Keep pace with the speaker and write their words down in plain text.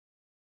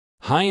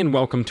Hi and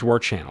welcome to our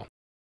channel.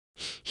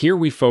 Here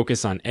we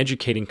focus on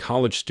educating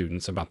college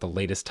students about the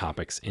latest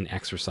topics in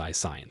exercise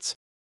science.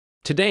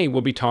 Today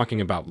we'll be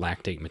talking about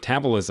lactate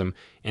metabolism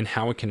and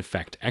how it can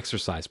affect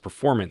exercise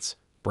performance,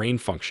 brain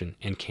function,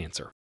 and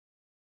cancer.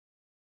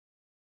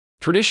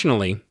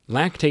 Traditionally,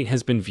 lactate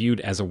has been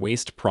viewed as a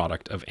waste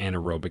product of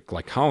anaerobic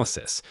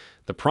glycolysis,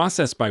 the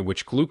process by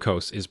which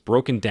glucose is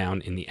broken down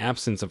in the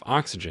absence of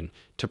oxygen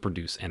to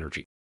produce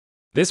energy.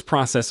 This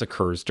process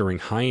occurs during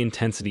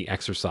high-intensity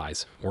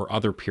exercise or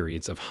other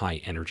periods of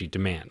high energy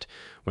demand,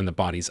 when the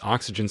body's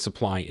oxygen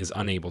supply is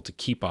unable to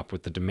keep up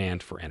with the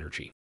demand for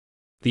energy.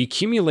 The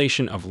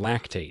accumulation of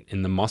lactate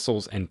in the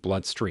muscles and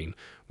bloodstream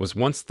was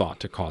once thought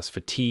to cause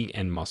fatigue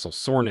and muscle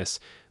soreness,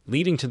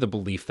 leading to the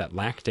belief that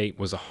lactate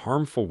was a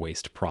harmful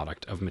waste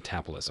product of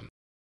metabolism.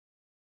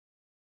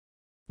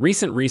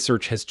 Recent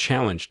research has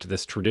challenged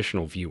this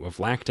traditional view of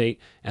lactate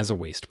as a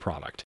waste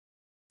product.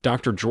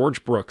 Dr.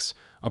 George Brooks,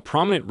 a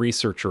prominent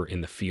researcher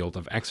in the field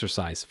of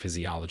exercise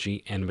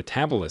physiology and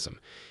metabolism,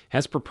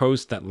 has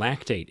proposed that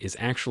lactate is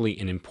actually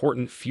an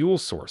important fuel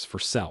source for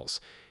cells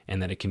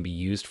and that it can be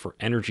used for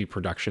energy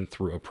production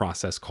through a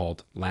process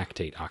called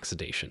lactate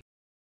oxidation.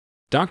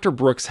 Dr.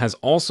 Brooks has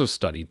also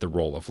studied the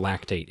role of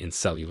lactate in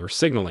cellular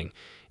signaling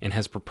and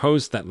has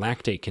proposed that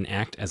lactate can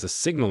act as a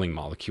signaling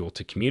molecule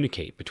to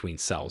communicate between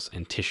cells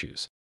and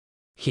tissues.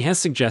 He has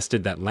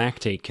suggested that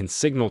lactate can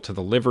signal to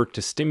the liver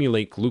to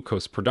stimulate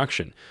glucose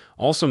production,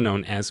 also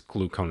known as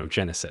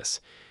gluconeogenesis,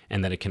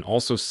 and that it can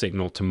also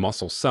signal to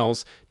muscle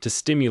cells to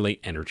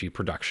stimulate energy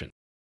production.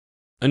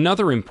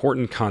 Another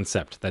important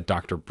concept that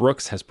Dr.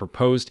 Brooks has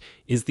proposed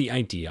is the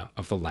idea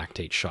of the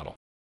lactate shuttle.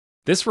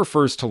 This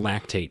refers to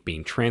lactate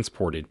being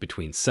transported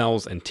between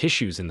cells and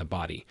tissues in the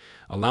body,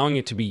 allowing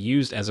it to be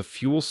used as a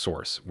fuel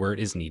source where it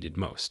is needed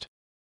most.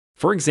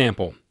 For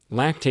example,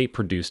 lactate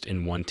produced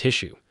in one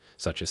tissue,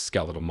 such as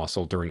skeletal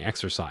muscle during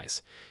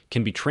exercise,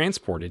 can be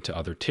transported to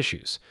other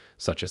tissues,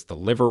 such as the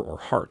liver or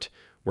heart,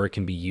 where it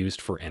can be used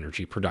for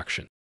energy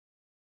production.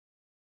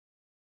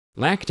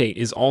 Lactate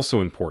is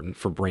also important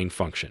for brain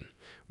function,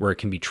 where it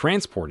can be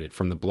transported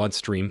from the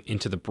bloodstream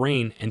into the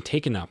brain and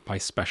taken up by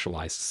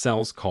specialized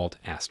cells called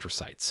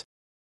astrocytes.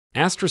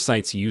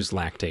 Astrocytes use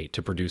lactate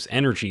to produce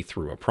energy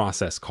through a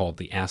process called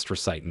the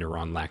astrocyte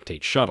neuron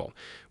lactate shuttle,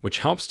 which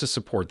helps to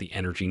support the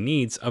energy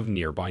needs of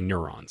nearby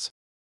neurons.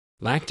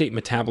 Lactate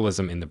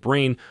metabolism in the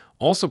brain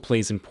also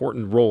plays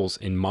important roles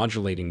in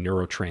modulating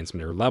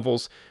neurotransmitter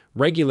levels,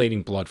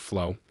 regulating blood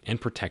flow,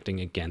 and protecting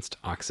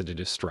against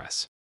oxidative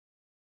stress.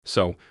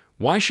 So,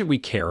 why should we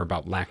care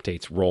about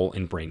lactate's role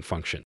in brain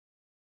function?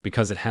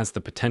 Because it has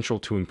the potential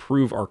to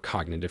improve our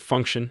cognitive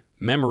function,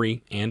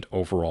 memory, and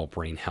overall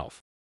brain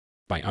health.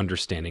 By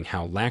understanding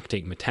how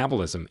lactate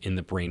metabolism in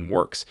the brain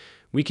works,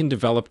 we can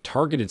develop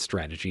targeted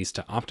strategies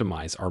to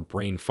optimize our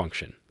brain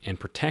function and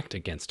protect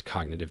against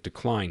cognitive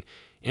decline,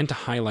 and to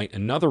highlight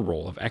another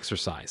role of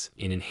exercise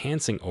in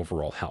enhancing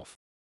overall health.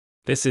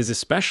 This is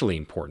especially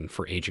important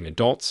for aging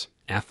adults,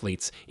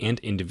 athletes, and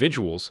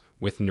individuals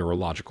with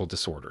neurological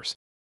disorders.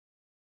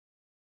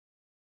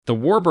 The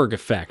Warburg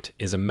effect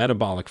is a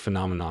metabolic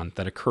phenomenon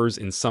that occurs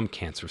in some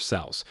cancer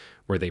cells,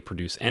 where they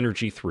produce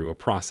energy through a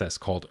process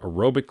called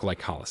aerobic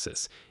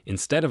glycolysis,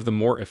 instead of the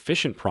more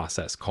efficient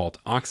process called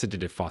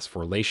oxidative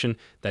phosphorylation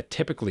that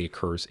typically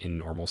occurs in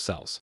normal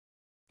cells.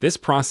 This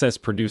process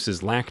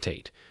produces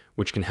lactate,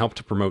 which can help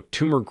to promote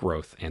tumor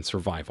growth and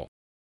survival.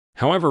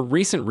 However,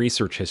 recent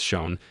research has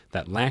shown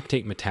that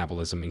lactate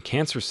metabolism in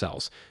cancer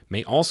cells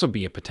may also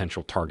be a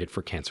potential target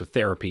for cancer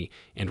therapy,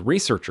 and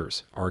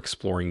researchers are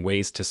exploring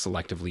ways to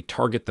selectively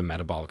target the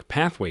metabolic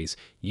pathways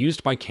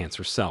used by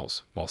cancer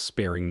cells while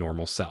sparing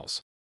normal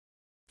cells.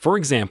 For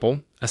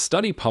example, a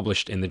study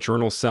published in the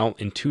journal Cell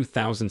in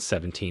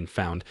 2017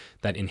 found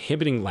that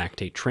inhibiting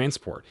lactate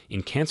transport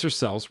in cancer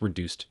cells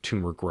reduced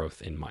tumor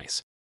growth in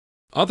mice.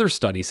 Other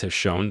studies have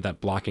shown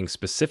that blocking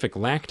specific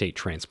lactate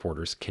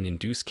transporters can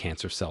induce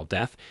cancer cell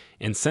death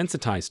and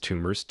sensitize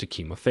tumors to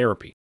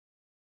chemotherapy.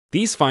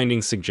 These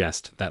findings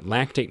suggest that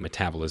lactate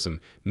metabolism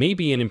may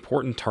be an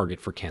important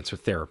target for cancer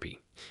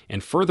therapy,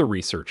 and further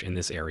research in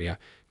this area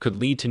could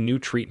lead to new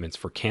treatments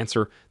for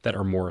cancer that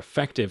are more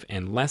effective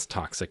and less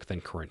toxic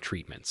than current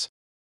treatments.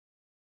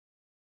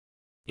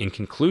 In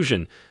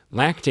conclusion,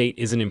 lactate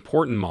is an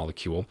important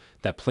molecule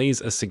that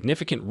plays a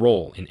significant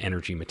role in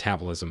energy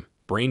metabolism,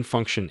 brain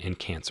function, and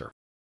cancer.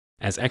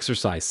 As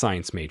exercise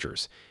science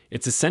majors,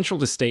 it's essential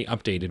to stay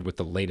updated with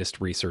the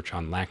latest research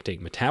on lactate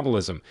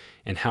metabolism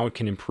and how it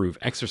can improve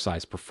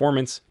exercise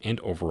performance and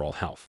overall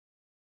health.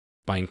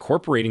 By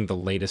incorporating the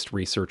latest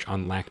research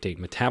on lactate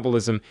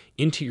metabolism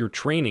into your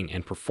training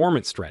and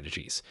performance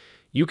strategies,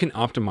 you can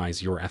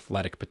optimize your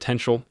athletic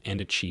potential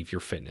and achieve your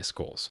fitness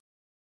goals.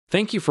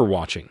 Thank you for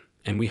watching,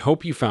 and we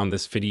hope you found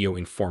this video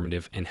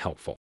informative and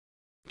helpful.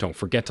 Don't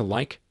forget to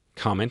like,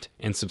 comment,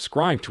 and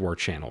subscribe to our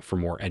channel for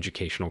more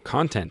educational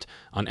content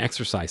on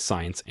exercise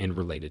science and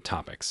related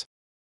topics.